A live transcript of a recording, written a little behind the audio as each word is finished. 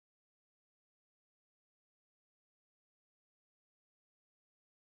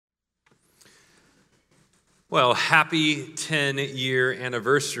Well, happy 10-year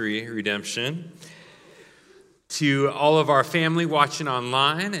anniversary, Redemption. To all of our family watching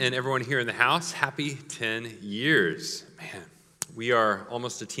online and everyone here in the house, happy 10 years. Man, we are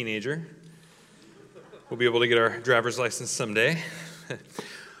almost a teenager. We'll be able to get our driver's license someday.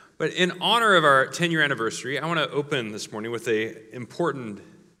 But in honor of our 10-year anniversary, I want to open this morning with an important,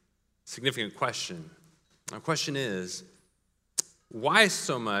 significant question. Our question is, why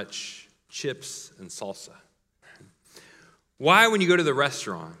so much chips and salsa? Why, when you go to the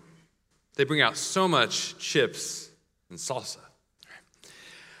restaurant, they bring out so much chips and salsa?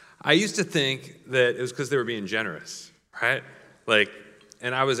 I used to think that it was because they were being generous, right?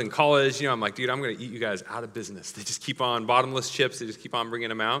 And I was in college, I'm like, dude, I'm going to eat you guys out of business. They just keep on bottomless chips. They just keep on bringing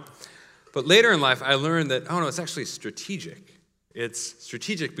them out. But later in life, I learned that, it's actually strategic. It's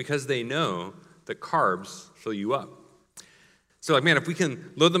strategic because they know that carbs fill you up. So if we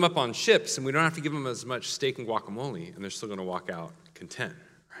can load them up on chips and we don't have to give them as much steak and guacamole, and they're still going to walk out content,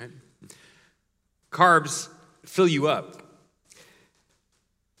 right? Carbs fill you up.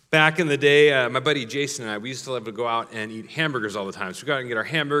 Back in the day, my buddy Jason and I, we used to love to go out and eat hamburgers all the time. So we go out and get our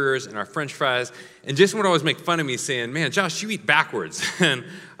hamburgers and our French fries. And Jason would always make fun of me saying, man, Josh, you eat backwards. And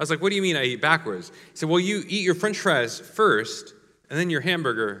I was like, what do you mean I eat backwards? He said, well, you eat your French fries first and then your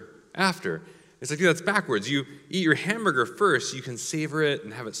hamburger after. It's like, dude, that's backwards. You eat your hamburger first so you can savor it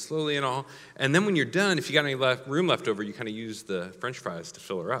and have it slowly and all. And then when you're done, if you got any room left over, you kind of use the French fries to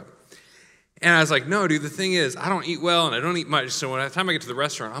fill her up. And I was like, no, dude, the thing is, I don't eat well and I don't eat much. So by the time I get to the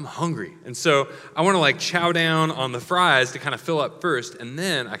restaurant, I'm hungry. And so I want to chow down on the fries to kind of fill up first. And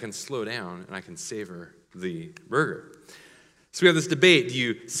then I can slow down and I can savor the burger. So we have this debate. Do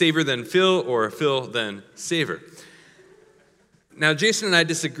you savor then fill or fill then savor? Now, Jason and I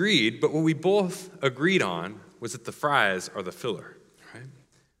disagreed, but what we both agreed on was that the fries are the filler, right?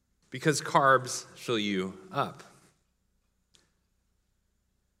 Because carbs fill you up.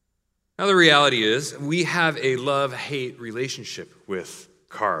 Now, the reality is we have a love-hate relationship with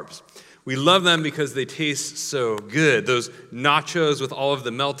carbs. We love them because they taste so good. Those nachos with all of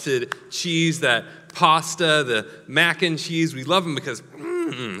the melted cheese, that pasta, the mac and cheese, we love them because,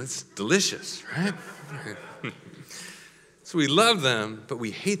 it's delicious, right? So we love them, but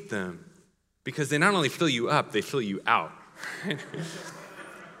we hate them because they not only fill you up, they fill you out.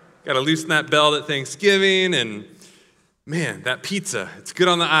 Got to loosen that belt at Thanksgiving, and man, that pizza, it's good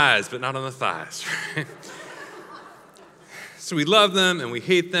on the eyes, but not on the thighs. Right? So we love them and we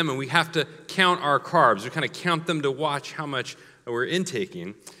hate them, and we have to count our carbs. We kind of count them to watch how much we're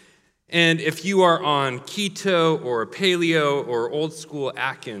intaking. And if you are on keto or paleo or old school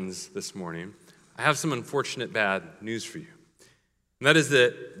Atkins this morning, I have some unfortunate bad news for you. And that is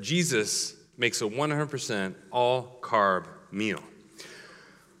that Jesus makes a 100% all-carb meal.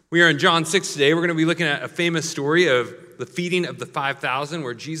 We are in John 6 today. We're going to be looking at a famous story of the feeding of the 5,000,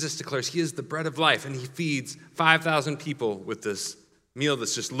 where Jesus declares he is the bread of life, and he feeds 5,000 people with this meal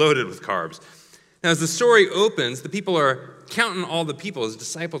that's just loaded with carbs. Now, as the story opens, the people are counting all the people. His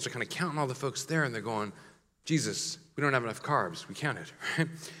disciples are kind of counting all the folks there, and they're going, Jesus, we don't have enough carbs. We counted, right?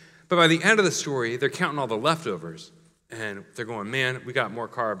 But by the end of the story, they're counting all the leftovers, and they're going, man, we got more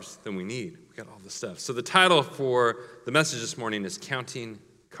carbs than we need. We got all the stuff. So the title for the message this morning is Counting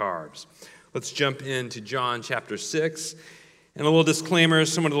Carbs. Let's jump into John chapter 6. And a little disclaimer,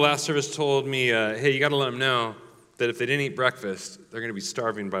 someone at the last service told me, hey, you got to let them know that if they didn't eat breakfast, they're going to be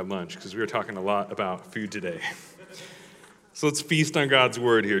starving by lunch, because we were talking a lot about food today. So let's feast on God's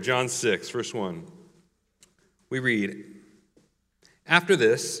word here. John 6, verse 1. We read, after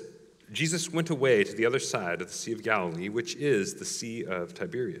this, Jesus went away to the other side of the Sea of Galilee, which is the Sea of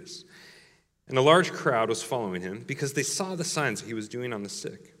Tiberias. And a large crowd was following him because they saw the signs that he was doing on the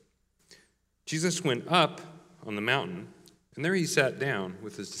sick. Jesus went up on the mountain, and there he sat down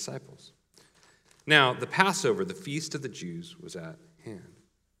with his disciples. Now, the Passover, the feast of the Jews, was at hand.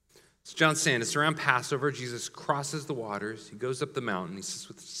 So John's saying it's around Passover. Jesus crosses the waters. He goes up the mountain. He sits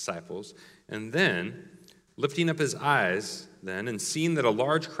with his disciples. And then, lifting up his eyes then, and seeing that a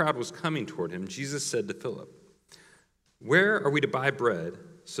large crowd was coming toward him, Jesus said to Philip, where are we to buy bread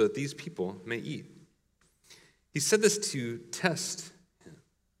so that these people may eat? He said this to test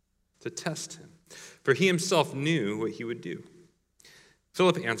him, for he himself knew what he would do.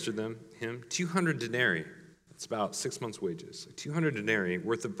 Philip answered him, 200 denarii, that's about 6 months' wages, 200 denarii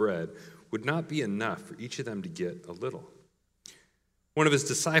worth of bread would not be enough for each of them to get a little. One of his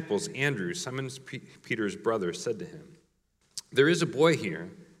disciples, Andrew, Simon Peter's brother, said to him, there is a boy here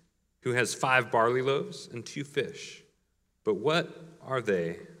who has 5 barley loaves and 2 fish, but what are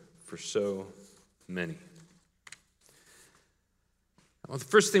they for so many? Well, the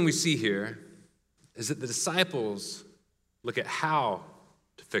first thing we see here is that the disciples look at how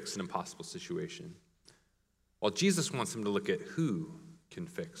to fix an impossible situation, while Jesus wants them to look at who can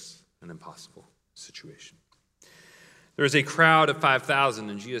fix an impossible situation. There was a crowd of 5,000,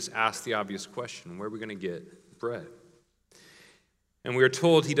 and Jesus asked the obvious question, where are we going to get bread? And we are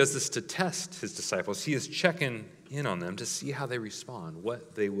told he does this to test his disciples. He is checking in on them to see how they respond,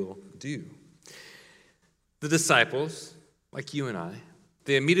 what they will do. The disciples, like you and I,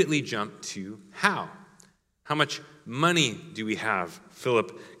 they immediately jump to how. How much money do we have?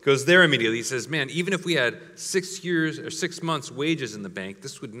 Philip goes there immediately. He says, man, even if we had 6 years or 6 months' wages in the bank,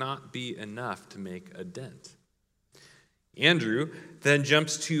 this would not be enough to make a dent. Andrew then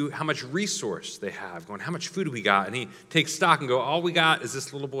jumps to how much resource they have, going, how much food do we got? And he takes stock and go, all we got is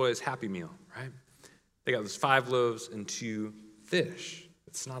this little boy's Happy Meal, right? They got those 5 loaves and 2 fish.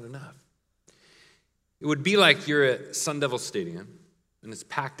 It's not enough. It would be like you're at Sun Devil Stadium, and it's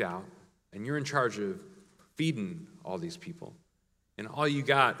packed out, and you're in charge of feeding all these people, and all you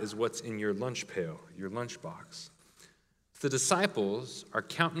got is what's in your lunch pail, your lunch box. The disciples are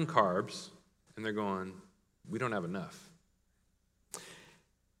counting carbs, and they're going, we don't have enough.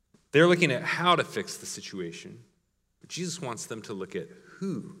 They're looking at how to fix the situation, but Jesus wants them to look at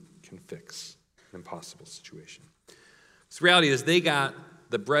who can fix an impossible situation. So the reality is they got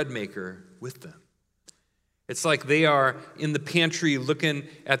the bread maker with them. It's like they are in the pantry looking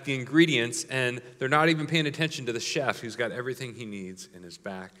at the ingredients, and they're not even paying attention to the chef who's got everything he needs in his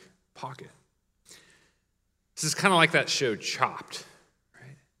back pocket. This is kind of like that show Chopped,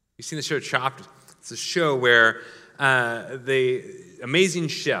 right? You've seen the show Chopped? It's a show where amazing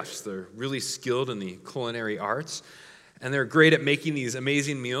chefs, they're really skilled in the culinary arts, and they're great at making these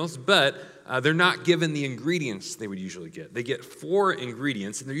amazing meals, but they're not given the ingredients they would usually get. They get 4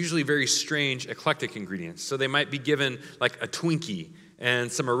 ingredients, and they're usually very strange, eclectic ingredients. So they might be given like a Twinkie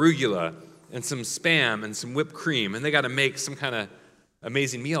and some arugula and some Spam and some whipped cream, and they got to make some kind of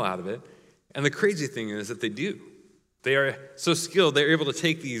amazing meal out of it. And the crazy thing is that they do. They are so skilled, they're able to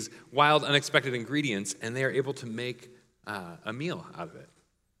take these wild, unexpected ingredients, and they are able to make a meal out of it.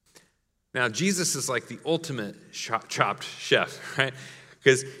 Now, Jesus is like the ultimate chopped chef, right?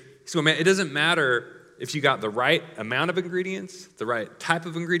 Because he's going, man, it doesn't matter if you got the right amount of ingredients, the right type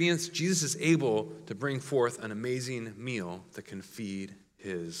of ingredients. Jesus is able to bring forth an amazing meal that can feed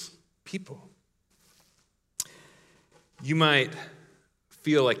his people. You might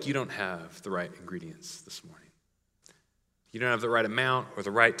feel like you don't have the right ingredients this morning. You don't have the right amount or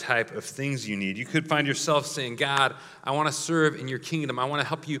the right type of things you need. You could find yourself saying, God, I want to serve in your kingdom. I want to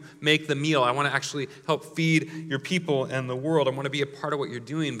help you make the meal. I want to actually help feed your people and the world. I want to be a part of what you're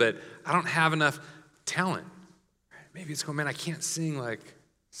doing, but I don't have enough talent. Maybe it's going, man, I can't sing like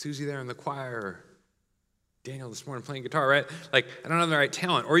Susie there in the choir or Daniel this morning playing guitar, right? Like, I don't have the right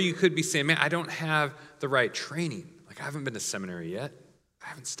talent. Or you could be saying, man, I don't have the right training. Like, I haven't been to seminary yet. I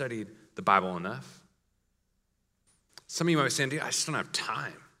haven't studied the Bible enough. Some of you might be saying, dude, I just don't have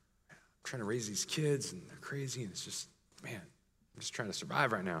time. I'm trying to raise these kids, and they're crazy, and it's just, man, I'm just trying to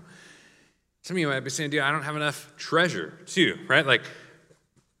survive right now. Some of you might be saying, dude, I don't have enough treasure, too, right? Like, I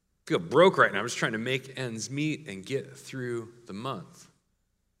feel broke right now. I'm just trying to make ends meet and get through the month.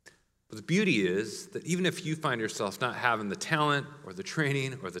 But the beauty is that even if you find yourself not having the talent or the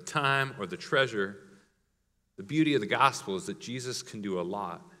training or the time or the treasure, the beauty of the gospel is that Jesus can do a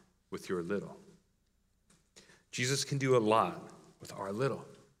lot with your little. Jesus can do a lot with our little.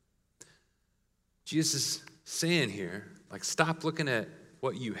 Jesus is saying here, like, stop looking at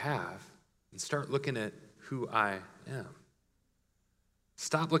what you have and start looking at who I am.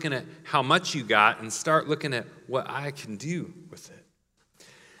 Stop looking at how much you got and start looking at what I can do with it.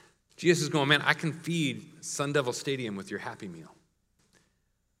 Jesus is going, man, I can feed Sun Devil Stadium with your Happy Meal.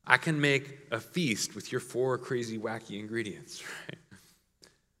 I can make a feast with your 4 crazy, wacky ingredients, right?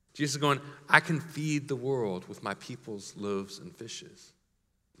 Jesus is going, I can feed the world with my people's loaves and fishes,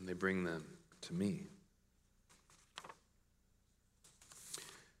 and they bring them to me.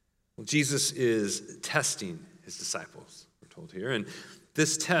 Well, Jesus is testing his disciples, we're told here, and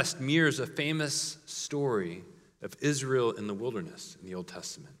this test mirrors a famous story of Israel in the wilderness in the Old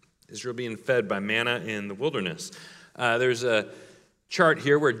Testament. Israel being fed by manna in the wilderness. There's a chart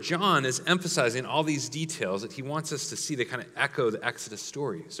here where John is emphasizing all these details that he wants us to see that kind of echo the Exodus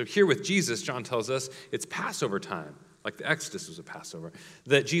story. So here with Jesus, John tells us it's Passover time, like the Exodus was a Passover,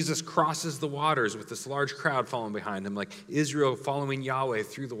 that Jesus crosses the waters with this large crowd following behind him, like Israel following Yahweh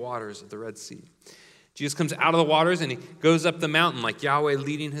through the waters of the Red Sea. Jesus comes out of the waters and he goes up the mountain like Yahweh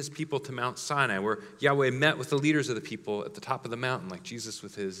leading his people to Mount Sinai, where Yahweh met with the leaders of the people at the top of the mountain, like Jesus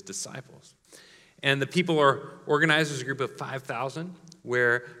with his disciples. And the people are organized as a group of 5,000,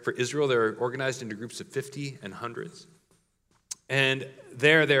 where for Israel, they're organized into groups of 50 and hundreds. And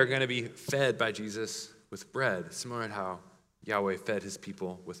there they're going to be fed by Jesus with bread, similar to how Yahweh fed his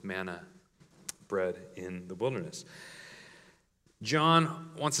people with manna, bread in the wilderness.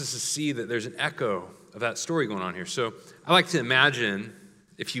 John wants us to see that there's an echo of that story going on here. So I like to imagine,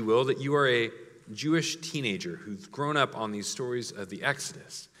 if you will, that you are a Jewish teenager who's grown up on these stories of the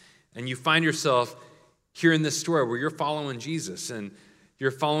Exodus. And you find yourself here in this story where you're following Jesus and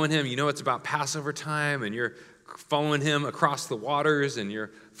you're following him. You know it's about Passover time, and you're following him across the waters, and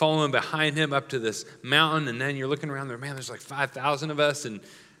you're following behind him up to this mountain, and then you're looking around there, man, there's like 5,000 of us, and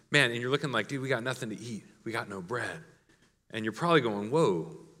man, and you're looking like, dude, we got nothing to eat. We got no bread. And you're probably going,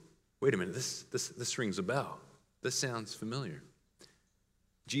 whoa, wait a minute, this rings a bell. This sounds familiar.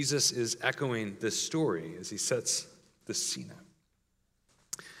 Jesus is echoing this story as he sets the scene up.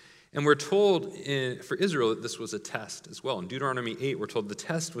 And we're told for Israel that this was a test as well. In Deuteronomy 8, we're told the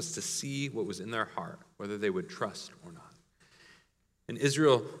test was to see what was in their heart, whether they would trust or not. And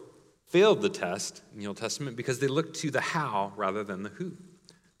Israel failed the test in the Old Testament because they looked to the how rather than the who.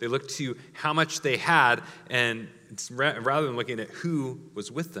 They looked to how much they had, and rather than looking at who was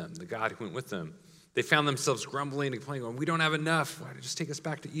with them, the God who went with them, they found themselves grumbling and complaining, going, we don't have enough. Why don't you just take us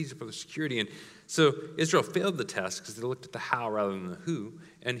back to Egypt for the security? And so Israel failed the test because they looked at the how rather than the who.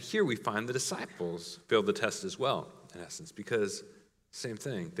 And here we find the disciples failed the test as well, in essence, because same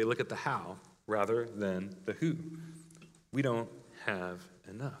thing. They look at the how rather than the who. We don't have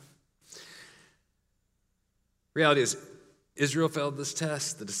enough. Reality is, Israel failed this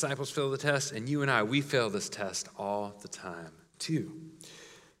test, the disciples failed the test, and you and I, we fail this test all the time too.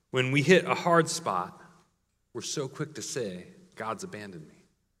 When we hit a hard spot, we're so quick to say, God's abandoned me.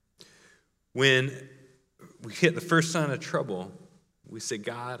 When we hit the first sign of trouble, we say,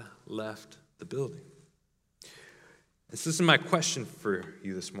 God left the building. And so this is my question for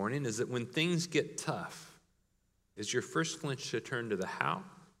you this morning, is that when things get tough, is your first flinch to turn to the how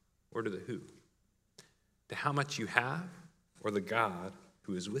or to the who? To how much you have or the God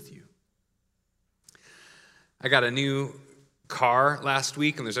who is with you? I got a new car last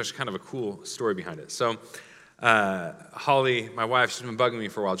week, and there's actually kind of a cool story behind it. So Holly, my wife, she's been bugging me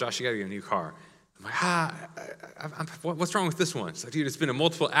for a while. Josh, you got to get a new car. I'm like, what's wrong with this one? She's like, dude, it's been in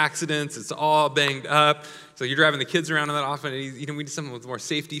multiple accidents. It's all banged up. So you're driving the kids around that often. And, we need something with more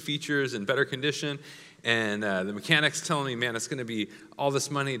safety features and better condition. And the mechanic's telling me, man, it's going to be all this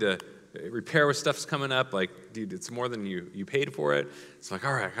money to repair with stuff's coming up. Like, dude, it's more than you paid for it. It's like,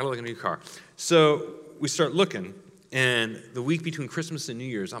 all right, I got to look at a new car. So we start looking. And the week between Christmas and New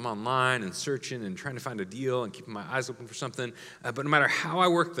Year's, I'm online and searching and trying to find a deal and keeping my eyes open for something. But no matter how I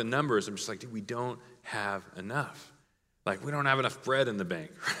work the numbers, I'm just like, dude, we don't have enough. Like, we don't have enough bread in the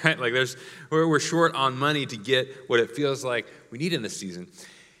bank, right? Like, we're short on money to get what it feels like we need in this season.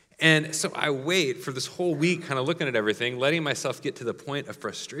 And so I wait for this whole week kind of looking at everything, letting myself get to the point of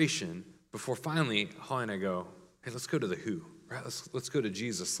frustration before finally Holly and I go, hey, let's go to the who, right? Let's go to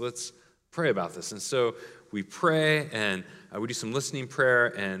Jesus. Let's pray about this. And so we pray, and we do some listening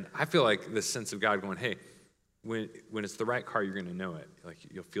prayer, and I feel like this sense of God going, hey, when it's the right car, you're going to know it. Like,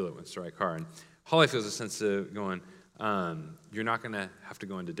 you'll feel it when it's the right car. And Holly feels a sense of going, you're not going to have to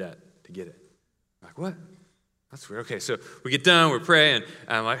go into debt to get it. I'm like, what? That's weird. Okay, so we get done, we pray, and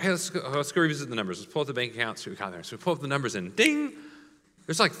I'm like, hey, let's go revisit the numbers. Let's pull up the bank account, see what we got there. So we pull up the numbers, and ding,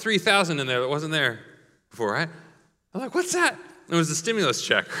 there's like $3,000 in there that wasn't there before, right? I'm like, what's that? It was the stimulus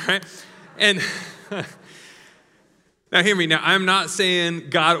check, right? And now hear me. Now, I'm not saying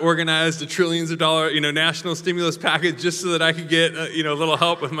God organized a trillions of dollar, national stimulus package just so that I could get, a little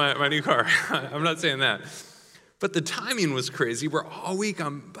help with my new car. I'm not saying that. But the timing was crazy. We're all week,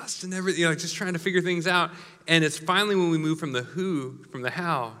 I'm busting everything, just trying to figure things out. And it's finally when we move from the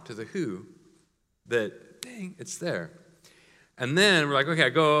how to the who, that, dang, it's there. And then we're like, okay,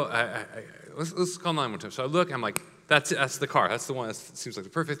 let's call 911. So I look, I'm like, that's the car. That's the one that seems like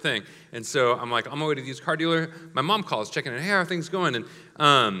the perfect thing. And so I'm like, on my way to the used car dealer. My mom calls, checking in, hey, how are things going?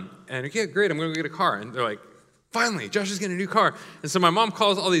 And okay, great, I'm going to go get a car. And they're like, finally, Josh is getting a new car. And so my mom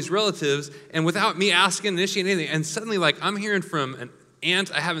calls all these relatives, and without me asking, initiating anything, and suddenly, I'm hearing from an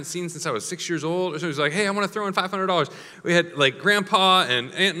aunt I haven't seen since I was 6 years old. Or so he's like, hey, I want to throw in $500. We had grandpa and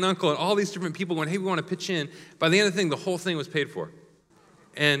aunt and uncle and all these different people going, hey, we want to pitch in. By the end of the thing, the whole thing was paid for.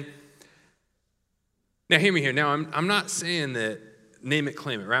 And now hear me here. Now, I'm not saying that name it,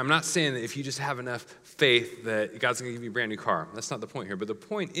 claim it, right? I'm not saying that if you just have enough faith that God's going to give you a brand new car. That's not the point here. But the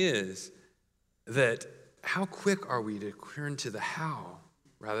point is that how quick are we to turn to the how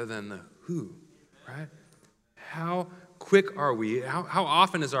rather than the who, right? How quick are we? How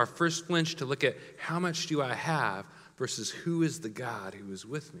often is our first flinch to look at how much do I have versus who is the God who is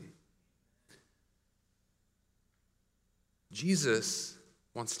with me? Jesus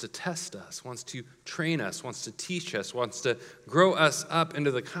wants to test us, wants to train us, wants to teach us, wants to grow us up into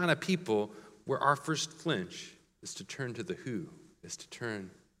the kind of people where our first flinch is to turn to the who, is to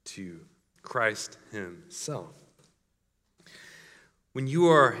turn to Christ himself. When you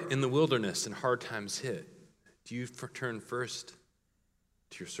are in the wilderness and hard times hit, do you turn first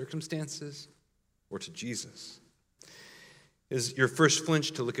to your circumstances or to Jesus? Is your first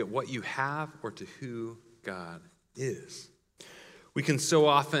flinch to look at what you have or to who God is? We can so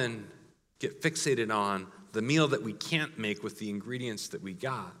often get fixated on the meal that we can't make with the ingredients that we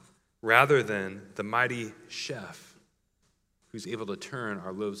got, rather than the mighty chef who's able to turn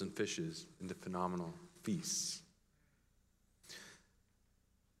our loaves and fishes into phenomenal feasts.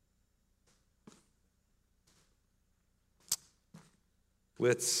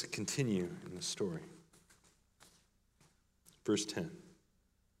 Let's continue in the story. Verse 10.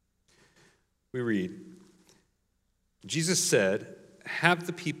 We read, Jesus said, "Have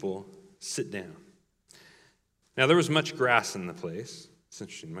the people sit down." Now there was much grass in the place. It's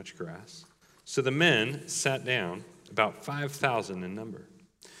interesting, much grass. So the men sat down, about 5,000 in number.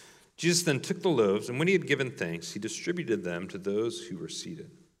 Jesus then took the loaves, and when he had given thanks, he distributed them to those who were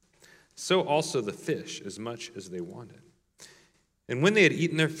seated. So also the fish, as much as they wanted. And when they had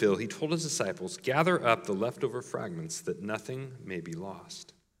eaten their fill, he told his disciples, "Gather up the leftover fragments, that nothing may be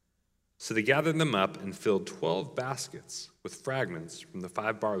lost." So they gathered them up and filled 12 baskets with fragments from the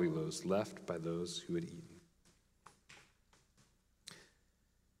 5 barley loaves left by those who had eaten.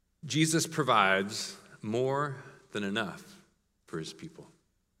 Jesus provides more than enough for his people.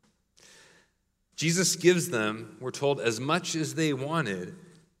 Jesus gives them, we're told, as much as they wanted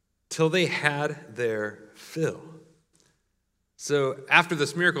till they had their fill. So after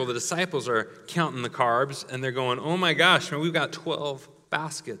this miracle, the disciples are counting the carbs, and they're going, oh my gosh, man, we've got 12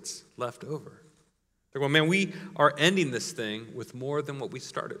 baskets left over. They're going, man, we are ending this thing with more than what we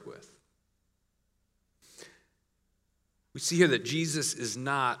started with. We see here that Jesus is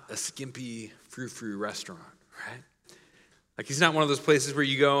not a skimpy frou-frou restaurant, right? Like, he's not one of those places where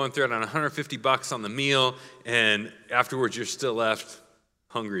you go and throw down $150 on the meal, and afterwards you're still left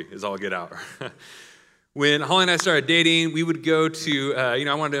hungry as all get out. When Holly and I started dating, we would go to,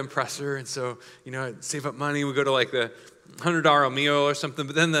 I wanted to impress her, and so, I'd save up money. We'd go to like the $100 meal or something,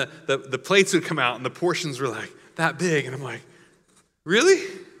 but then the plates would come out, and the portions were like that big, and I'm like, really?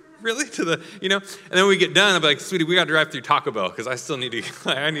 Really? And then we get done, I'm like, sweetie, we got to drive through Taco Bell, because I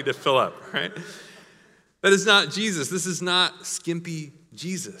need to fill up, right? That is not Jesus. This is not skimpy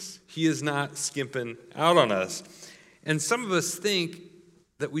Jesus. He is not skimping out on us. And some of us think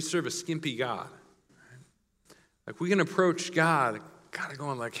that we serve a skimpy God. Like, we can approach God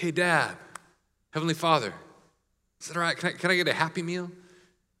going like, hey, Dad, Heavenly Father, is that all right? Can I get a Happy Meal?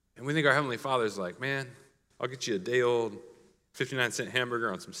 And we think our Heavenly Father's like, man, I'll get you a day-old 59-cent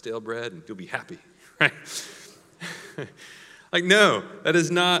hamburger on some stale bread, and you'll be happy, right? Like, no, that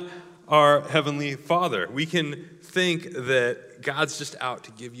is not our Heavenly Father. We can think that God's just out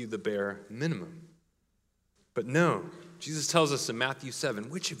to give you the bare minimum. But no, Jesus tells us in Matthew 7,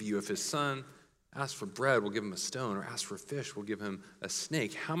 which of you, if his son asks for bread, will give him a stone, or asks for fish, will give him a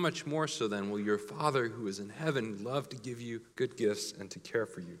snake? How much more so then will your Father who is in heaven love to give you good gifts and to care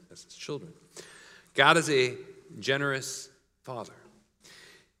for you as his children? God is a generous Father.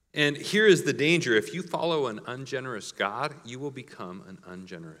 And here is the danger. If you follow an ungenerous God, you will become an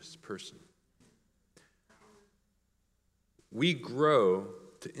ungenerous person. We grow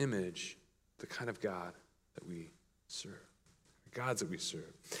to image the kind of God that we serve, the gods that we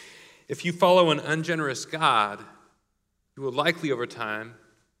serve. If you follow an ungenerous God, you will likely over time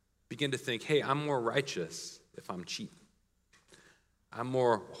begin to think, hey, I'm more righteous if I'm cheap. I'm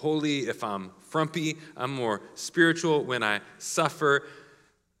more holy if I'm frumpy. I'm more spiritual when I suffer.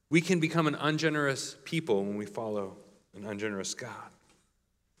 We can become an ungenerous people when we follow an ungenerous God.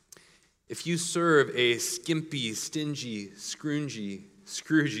 If you serve a skimpy, stingy,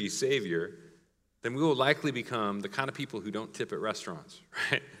 Scroogey Savior, then we will likely become the kind of people who don't tip at restaurants,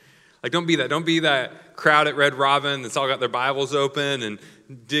 right? Like, don't be that. Don't be that crowd at Red Robin that's all got their Bibles open and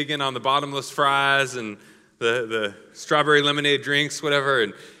digging on the bottomless fries and the strawberry lemonade drinks,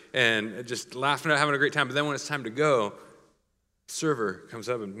 whatever, and just laughing, having a great time. But then when it's time to go, server comes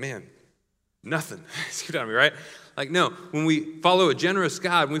up and, man, nothing. Scoot on me, right? Like, no, when we follow a generous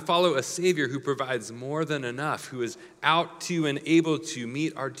God, when we follow a Savior who provides more than enough, who is out to and able to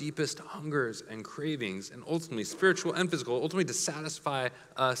meet our deepest hungers and cravings, and ultimately spiritual and physical, ultimately to satisfy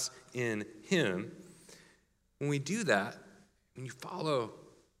us in Him, When we do that, when you follow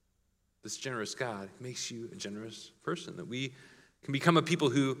this generous God, it makes you a generous person, that we can become a people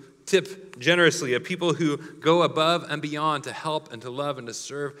who tip generously, a people who go above and beyond to help and to love and to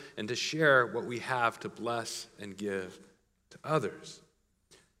serve and to share what we have to bless and give to others.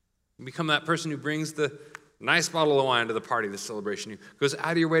 You become that person who brings the nice bottle of wine to the party, the celebration. You goes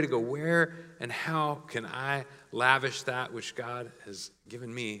out of your way to go, where and how can I lavish that which God has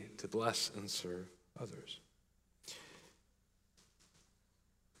given me to bless and serve others?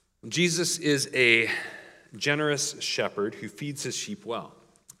 Jesus is a generous shepherd who feeds his sheep well.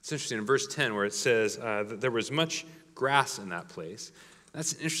 It's interesting in verse 10 where it says that there was much grass in that place.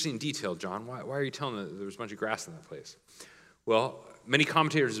 That's an interesting detail, John. Why are you telling that there was much grass in that place? Well, many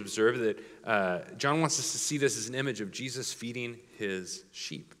commentators observe that John wants us to see this as an image of Jesus feeding his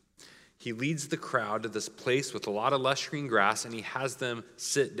sheep. He leads the crowd to this place with a lot of lush green grass, and he has them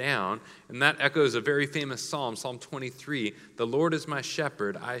sit down. And that echoes a very famous psalm, Psalm 23. The Lord is my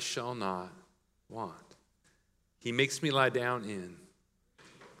shepherd, I shall not want. He makes me lie down in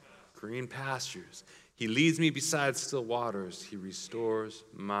green pastures. He leads me beside still waters. He restores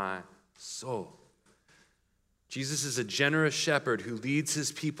my soul. Jesus is a generous shepherd who leads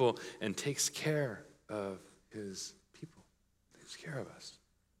his people and takes care of his people. He takes care of us.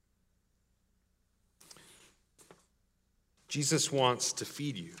 Jesus wants to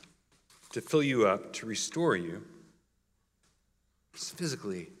feed you, to fill you up, to restore you,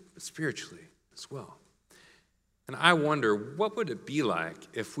 physically, but spiritually as well. And I wonder, what would it be like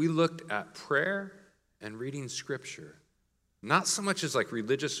if we looked at prayer and reading Scripture, not so much as like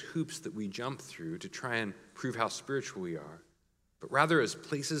religious hoops that we jump through to try and prove how spiritual we are, but rather as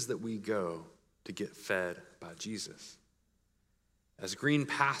places that we go to get fed by Jesus. As green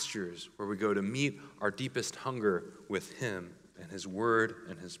pastures where we go to meet our deepest hunger with him and his word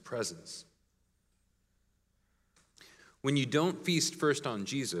and his presence. When you don't feast first on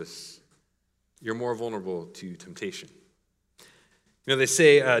Jesus, you're more vulnerable to temptation. You know, they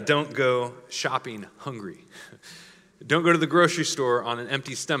say don't go shopping hungry. Don't go to the grocery store on an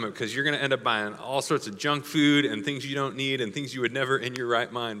empty stomach because you're going to end up buying all sorts of junk food and things you don't need and things you would never in your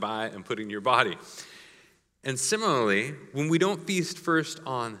right mind buy and put in your body. And similarly, when we don't feast first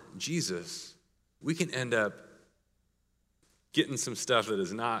on Jesus, we can end up getting some stuff that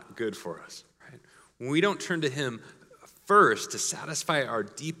is not good for us. Right? When we don't turn to him first to satisfy our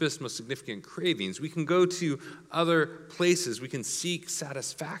deepest, most significant cravings, we can go to other places. We can seek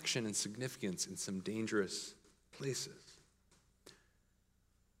satisfaction and significance in some dangerous places.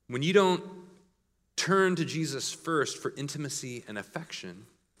 When you don't turn to Jesus first for intimacy and affection,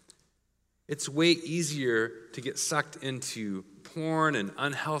 it's way easier to get sucked into porn and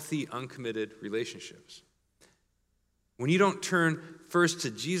unhealthy, uncommitted relationships. When you don't turn first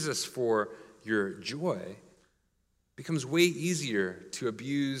to Jesus for your joy, it becomes way easier to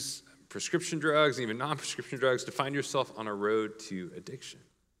abuse prescription drugs, even non-prescription drugs, to find yourself on a road to addiction.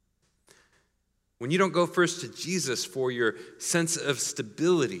 When you don't go first to Jesus for your sense of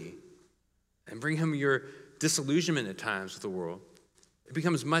stability and bring him your disillusionment at times with the world, it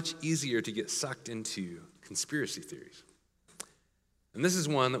becomes much easier to get sucked into conspiracy theories. And this is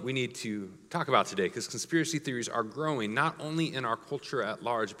one that we need to talk about today because conspiracy theories are growing not only in our culture at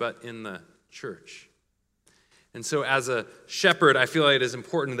large, but in the church. And so as a shepherd, I feel like it is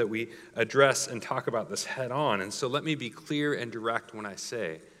important that we address and talk about this head on. And so let me be clear and direct when I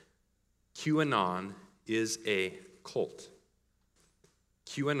say QAnon is a cult.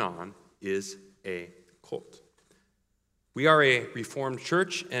 QAnon is a cult. We are a Reformed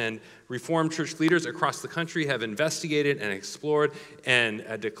church, and Reformed church leaders across the country have investigated and explored and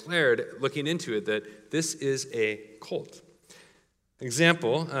declared, looking into it, that this is a cult.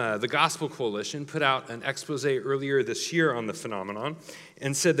 Example, the Gospel Coalition put out an expose earlier this year on the phenomenon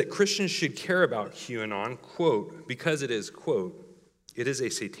and said that Christians should care about QAnon, quote, because it is, quote, it is a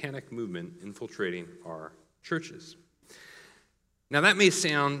satanic movement infiltrating our churches. Now, that may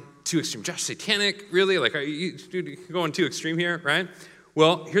sound too extreme. Josh, satanic? Really? Like, are you going too extreme here, right?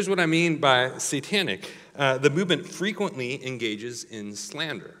 Well, here's what I mean by satanic. The movement frequently engages in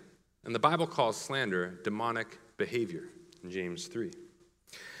slander. And the Bible calls slander demonic behavior in James 3.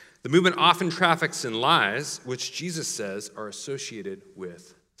 The movement often traffics in lies, which Jesus says are associated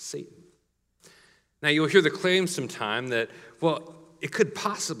with Satan. Now, you'll hear the claim sometime that, well, it could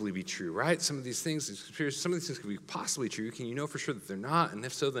possibly be true, right? Some of these things could be possibly true. Can you know for sure that they're not? And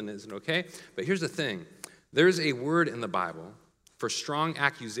if so, then isn't okay? But here's the thing. There's a word in the Bible for strong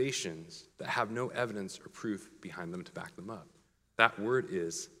accusations that have no evidence or proof behind them to back them up. That word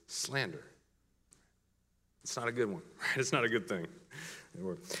is slander. It's not a good one, right? It's not a good thing.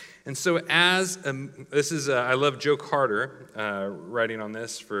 And so I love Joe Carter writing on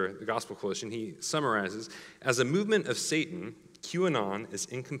this for the Gospel Coalition. He summarizes, as a movement of Satan, QAnon is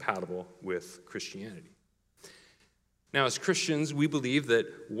incompatible with Christianity. Now, as Christians, we believe that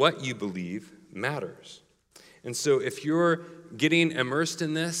what you believe matters. And so if you're getting immersed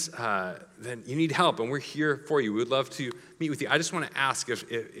in this, then you need help, and we're here for you. We would love to meet with you. I just want to ask,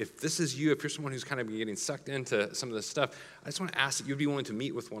 if this is you, if you're someone who's kind of getting sucked into some of this stuff, I just want to ask that you'd be willing to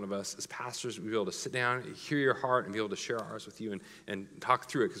meet with one of us as pastors. We'd be able to sit down, hear your heart, and be able to share ours with you and talk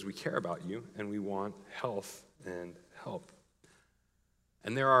through it, because we care about you, and we want health and help.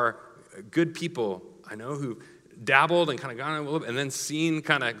 And there are good people I know who dabbled and kind of gone in a little bit and then seen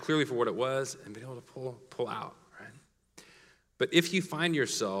kind of clearly for what it was and been able to pull out, right? But if you find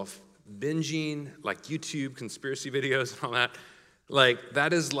yourself binging like YouTube conspiracy videos and all that, like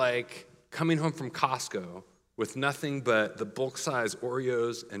that is like coming home from Costco with nothing but the bulk size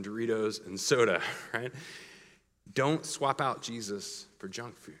Oreos and Doritos and soda, right? Don't swap out Jesus for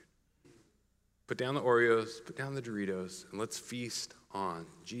junk food. Put down the Oreos, put down the Doritos, and let's feast on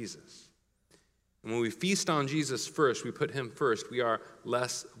Jesus. And when we feast on Jesus first, we put him first, we are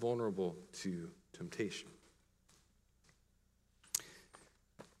less vulnerable to temptation.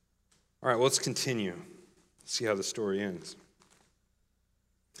 All right, well, let's continue. See how the story ends.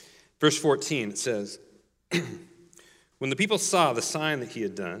 Verse 14, it says, when the people saw the sign that he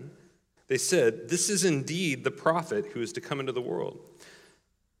had done, they said, "This is indeed the prophet who is to come into the world."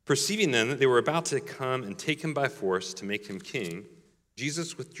 Perceiving then that they were about to come and take him by force to make him king,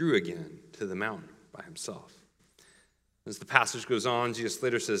 Jesus withdrew again to the mountain by himself. As the passage goes on, Jesus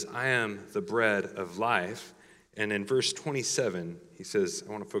later says, "I am the bread of life." And in verse 27, he says,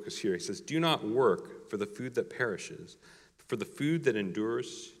 I want to focus here. He says, "Do not work for the food that perishes, but for the food that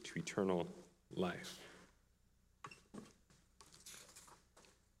endures to eternal life."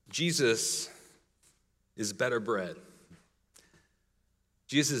 Jesus is better bread.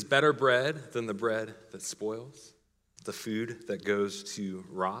 Jesus is better bread than the bread that spoils, the food that goes to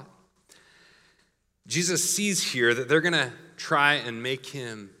rot. Jesus sees here that they're going to try and make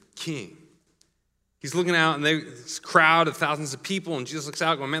him king. He's looking out, and this crowd of thousands of people, and Jesus looks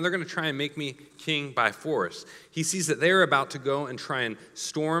out going, man, they're going to try and make me king by force. He sees that they're about to go and try and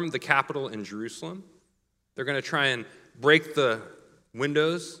storm the Capitol in Jerusalem. They're going to try and break the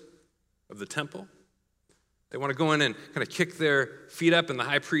windows of the temple. They want to go in and kind of kick their feet up in the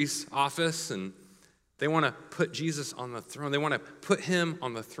high priest's office, and they want to put Jesus on the throne. They want to put him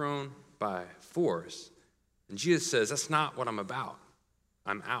on the throne by force. And Jesus says, that's not what I'm about.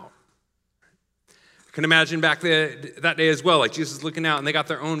 I'm out. I can imagine back that day as well, like Jesus is looking out, and they got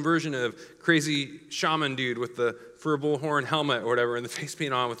their own version of crazy shaman dude with the fur bullhorn helmet or whatever, and the face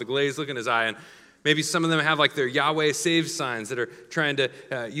paint on with the glazed look in his eye. And maybe some of them have like their Yahweh save signs that are trying to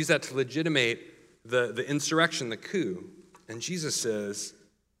use that to legitimate the insurrection, the coup. And Jesus says,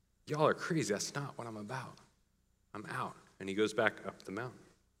 y'all are crazy. That's not what I'm about. I'm out. And he goes back up the mountain.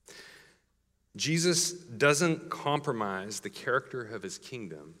 Jesus doesn't compromise the character of his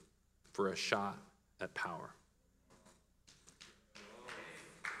kingdom for a shot at power.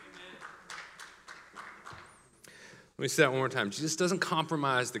 Let me say that one more time. Jesus doesn't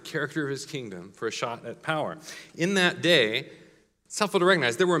compromise the character of his kingdom for a shot at power. In that day, it's helpful to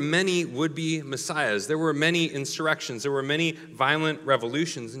recognize there were many would-be messiahs. There were many insurrections. There were many violent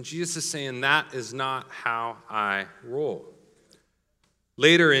revolutions. And Jesus is saying, that is not how I roll.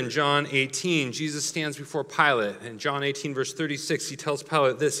 Later in John 18, Jesus stands before Pilate. In John 18, verse 36, he tells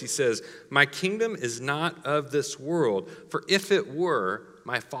Pilate this. He says, "My kingdom is not of this world, for if it were,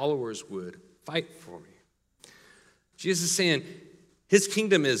 my followers would fight for me." Jesus is saying his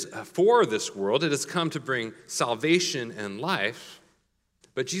kingdom is for this world. It has come to bring salvation and life.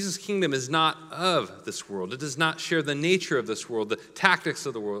 But Jesus' kingdom is not of this world. It does not share the nature of this world, the tactics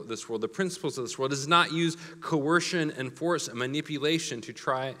of this world, the principles of this world. It does not use coercion and force and manipulation to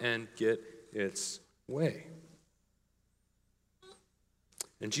try and get its way.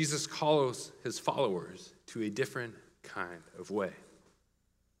 And Jesus calls his followers to a different kind of way.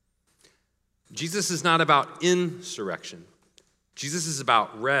 Jesus is not about insurrection. Jesus is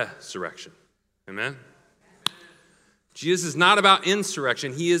about resurrection. Amen? Jesus is not about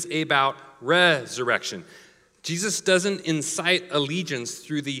insurrection. He is about resurrection. Jesus doesn't incite allegiance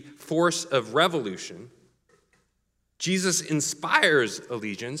through the force of revolution. Jesus inspires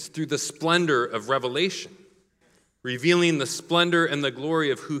allegiance through the splendor of revelation, revealing the splendor and the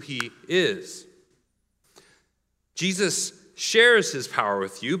glory of who he is. Jesus shares his power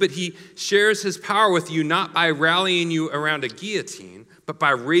with you, but he shares his power with you not by rallying you around a guillotine, but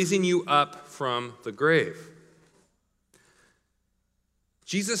by raising you up from the grave.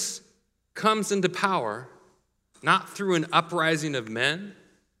 Jesus comes into power not through an uprising of men,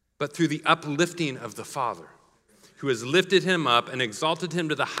 but through the uplifting of the Father, who has lifted him up and exalted him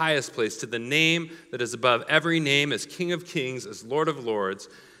to the highest place, to the name that is above every name, as King of kings, as Lord of lords,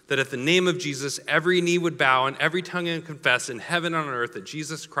 that at the name of Jesus, every knee would bow and every tongue would confess in heaven and on earth that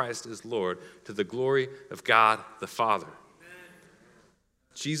Jesus Christ is Lord, to the glory of God the Father. Amen.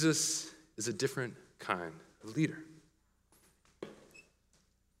 Jesus is a different kind of leader.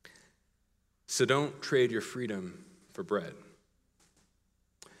 So don't trade your freedom for bread.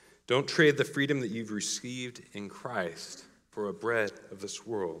 Don't trade the freedom that you've received in Christ for a bread of this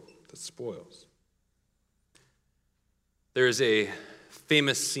world that spoils. There is a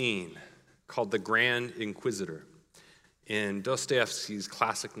famous scene called The Grand Inquisitor in Dostoevsky's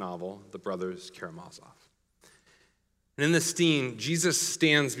classic novel, The Brothers Karamazov. And in this scene, Jesus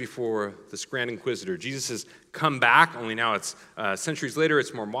stands before this Grand Inquisitor. Jesus has come back, only now it's centuries later,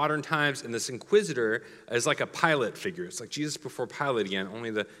 it's more modern times, and this Inquisitor is like a Pilate figure. It's like Jesus before Pilate again,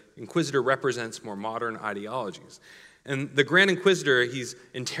 only the Inquisitor represents more modern ideologies. And the Grand Inquisitor, he's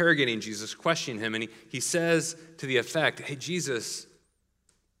interrogating Jesus, questioning him, and he says to the effect, hey, Jesus,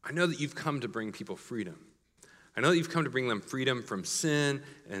 I know that you've come to bring people freedom. I know that you've come to bring them freedom from sin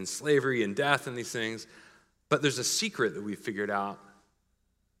and slavery and death and these things, but there's a secret that we've figured out.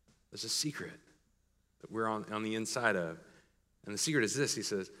 There's a secret that we're on the inside of. And the secret is this, he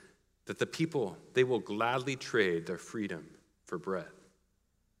says, that the people, they will gladly trade their freedom for bread.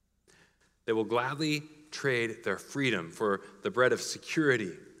 They will gladly trade their freedom for the bread of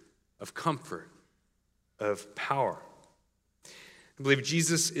security, of comfort, of power. I believe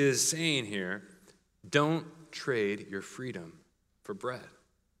Jesus is saying here, don't trade your freedom for bread.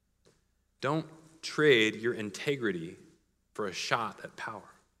 Don't trade your integrity for a shot at power.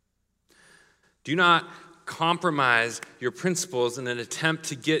 Do not compromise your principles in an attempt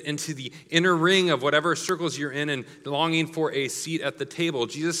to get into the inner ring of whatever circles you're in and longing for a seat at the table.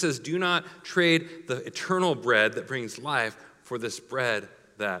 Jesus says, do not trade the eternal bread that brings life for this bread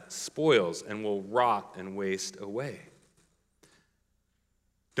that spoils and will rot and waste away.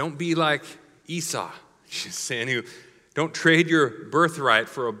 Don't be like Esau, she's saying, who don't trade your birthright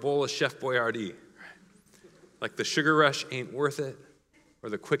for a bowl of Chef Boyardee. Like the sugar rush ain't worth it,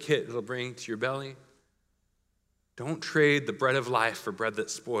 or the quick hit it'll bring to your belly. Don't trade the bread of life for bread that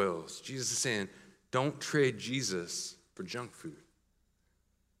spoils. Jesus is saying, don't trade Jesus for junk food.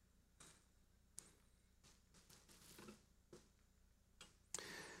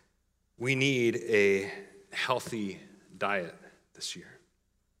 We need a healthy diet this year.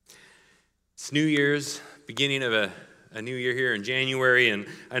 It's New Year's, beginning of a new year here in January, and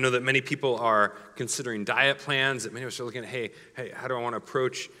I know that many people are considering diet plans, that many of us are looking at, hey, how do I want to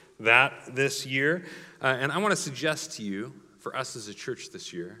approach that this year? And I want to suggest to you, for us as a church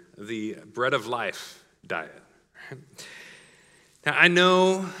this year, the Bread of Life diet. Now, I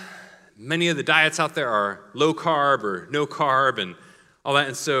know many of the diets out there are low carb or no carb and all that,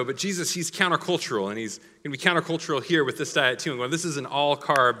 and so, but Jesus, he's countercultural, and he's going to be countercultural here with this diet too. And going, this is an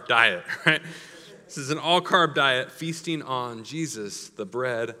all-carb diet, right? This is an all-carb diet feasting on Jesus, the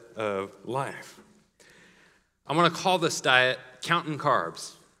bread of life. I want to call this diet counting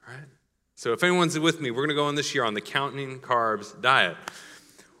carbs, right? So if anyone's with me, we're going to go on this year on the counting carbs diet.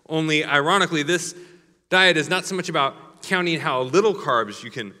 Only, ironically, this diet is not so much about counting how little carbs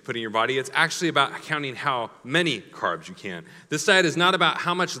you can put in your body. It's actually about counting how many carbs you can. This diet is not about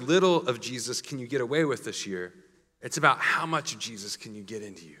how much little of Jesus can you get away with this year. It's about how much of Jesus can you get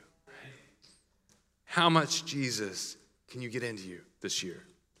into you. How much Jesus can you get into you this year?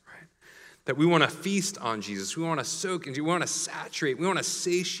 Right? That we want to feast on Jesus. We want to soak into, we want to saturate, we want to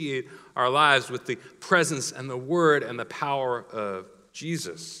satiate our lives with the presence and the word and the power of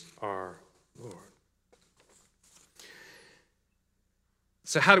Jesus, our Lord.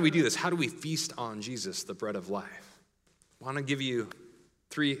 So how do we do this? How do we feast on Jesus, the bread of life? I want to give you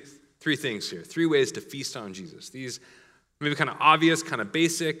three things here, 3 ways to feast on Jesus. These may be kind of obvious, kind of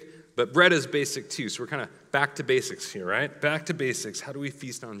basic, but bread is basic too. So we're kind of back to basics here, right? Back to basics. How do we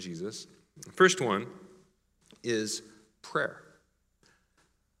feast on Jesus? The first one is prayer.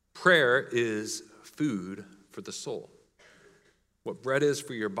 Prayer is food for the soul. What bread is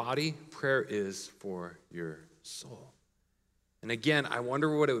for your body, prayer is for your soul. And again, I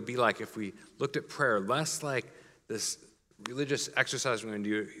wonder what it would be like if we looked at prayer less like this religious exercise we're going to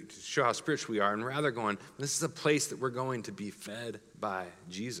do to show how spiritual we are, and rather going, this is a place that we're going to be fed by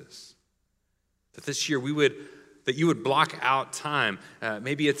Jesus. That this year that you would block out time.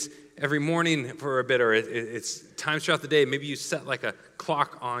 Maybe it's every morning for a bit, or it's times throughout the day. Maybe you set like a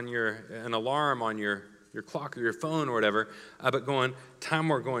clock on an alarm on your clock or your phone or whatever, but going,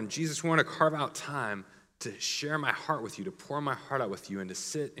 Jesus, we want to carve out time to share my heart with you, to pour my heart out with you, and to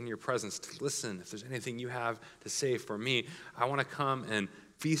sit in your presence, to listen. If there's anything you have to say for me, I want to come and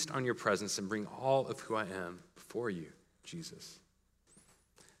feast on your presence and bring all of who I am before you, Jesus.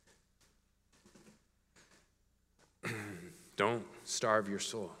 Don't starve your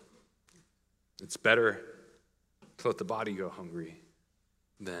soul. It's better to let the body go hungry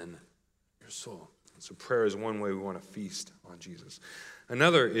than your soul. So prayer is one way we want to feast on Jesus.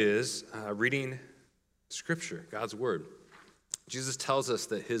 Another is reading Scripture, God's Word. Jesus tells us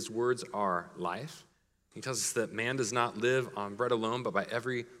that his words are life. He tells us that man does not live on bread alone, but by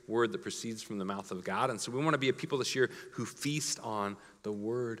every word that proceeds from the mouth of God. And so we want to be a people this year who feast on the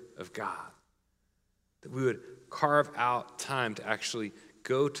Word of God. That we would carve out time to actually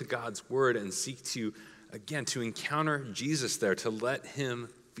go to God's Word and seek to, again, to encounter Jesus there, to let him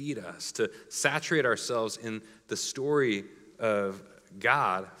feed us, to saturate ourselves in the story of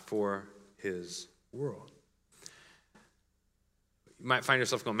God for his world. You might find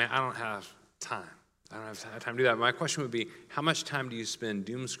yourself going, man, I don't have time. I don't have time to do that. My question would be, how much time do you spend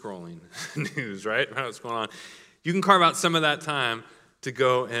doom scrolling news, right? What's going on? You can carve out some of that time to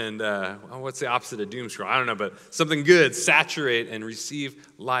go and, what's the opposite of doom scroll? I don't know, but something good, saturate and receive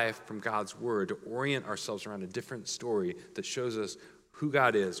life from God's Word, to orient ourselves around a different story that shows us who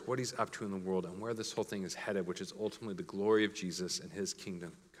God is, what he's up to in the world, and where this whole thing is headed, which is ultimately the glory of Jesus and his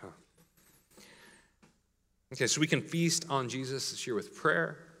kingdom come. Okay, so we can feast on Jesus this year with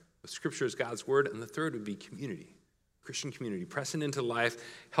prayer, with Scripture as God's Word, and the third would be community, Christian community, pressing into life,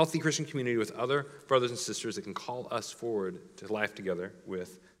 healthy Christian community with other brothers and sisters that can call us forward to life together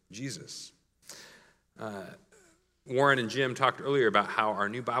with Jesus. Warren and Jim talked earlier about how our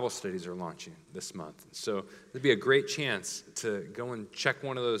new Bible studies are launching this month. So it'd be a great chance to go and check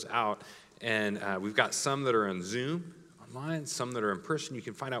one of those out. And we've got some that are on Zoom, online, some that are in person. You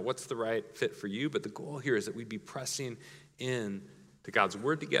can find out what's the right fit for you. But the goal here is that we'd be pressing in to God's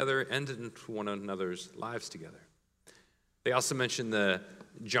Word together and into one another's lives together. They also mentioned the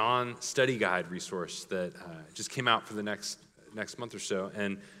John Study Guide resource that just came out for the next month or so.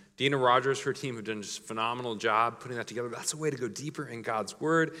 And Dina Rogers, her team, have done just a phenomenal job putting that together. That's a way to go deeper in God's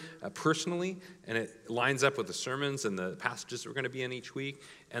Word personally, and it lines up with the sermons and the passages that we're going to be in each week.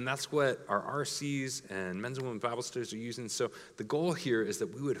 And that's what our RCs and men's and women's Bible studies are using. So the goal here is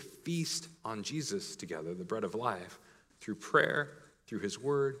that we would feast on Jesus together, the bread of life, through prayer, through his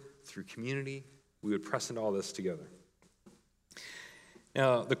Word, through community. We would press into all this together.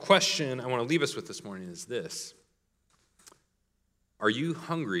 Now, the question I want to leave us with this morning is this. Are you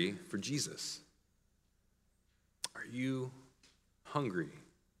hungry for Jesus? Are you hungry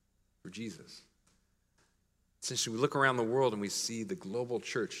for Jesus? Essentially, we look around the world and we see the global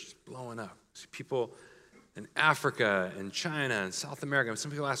church just blowing up. We see people in Africa and China and South America. And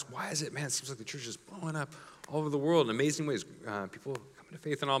some people ask, why is it, man, it seems like the church is blowing up all over the world in amazing ways. People coming to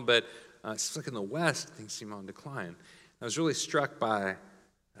faith and all, but it seems like in the West, things seem on decline. I was really struck by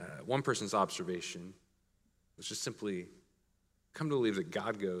one person's observation. It was just simply, come to believe that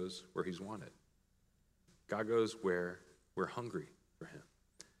God goes where he's wanted. God goes where we're hungry for him.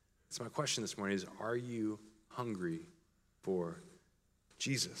 So my question this morning is, are you hungry for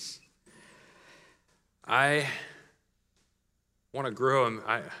Jesus? I want to grow.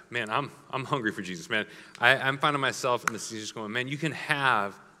 I'm hungry for Jesus, man. I'm finding myself in the season just going, man, you can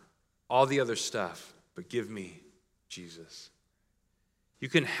have all the other stuff, but give me Jesus. You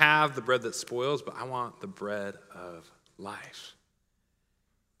can have the bread that spoils, but I want the bread of life.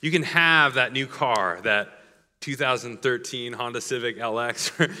 You can have that new car, that 2013 Honda Civic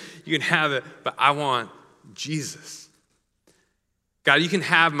LX. You can have it, but I want Jesus. God, you can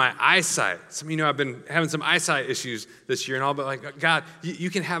have my eyesight. Some of you know I've been having some eyesight issues this year and all, but like, God, you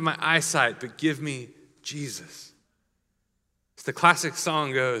can have my eyesight, but give me Jesus. As the classic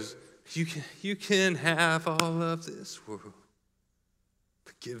song goes, you can have all of this world,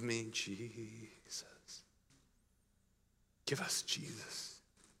 but give me Jesus. Give us Jesus.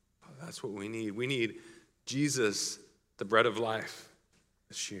 Oh, that's what we need. We need Jesus, the bread of life,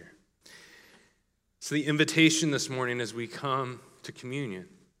 this year. So the invitation this morning as we come to communion,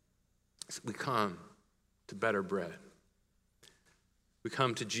 we come to better bread. We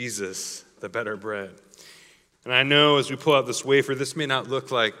come to Jesus, the better bread. And I know as we pull out this wafer, this may not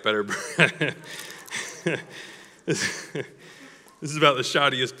look like better bread. This is about the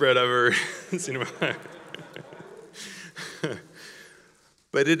shoddiest bread I've ever seen in my life.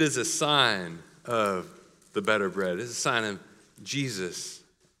 But it is a sign of the better bread. It's a sign of Jesus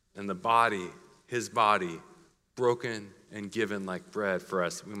and the body, his body, broken and given like bread for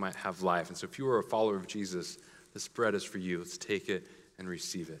us, that we might have life. And so if you are a follower of Jesus, this bread is for you. Let's take it and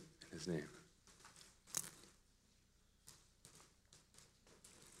receive it in his name.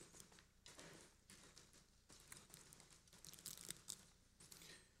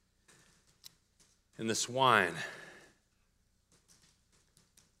 And this wine,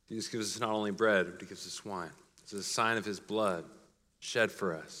 Jesus gives us not only bread, but he gives us wine. It's a sign of his blood shed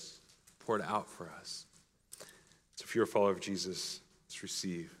for us, poured out for us. So if you're a follower of Jesus, let's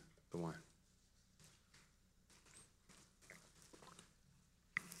receive the wine.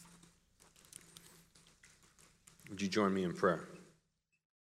 Would you join me in prayer?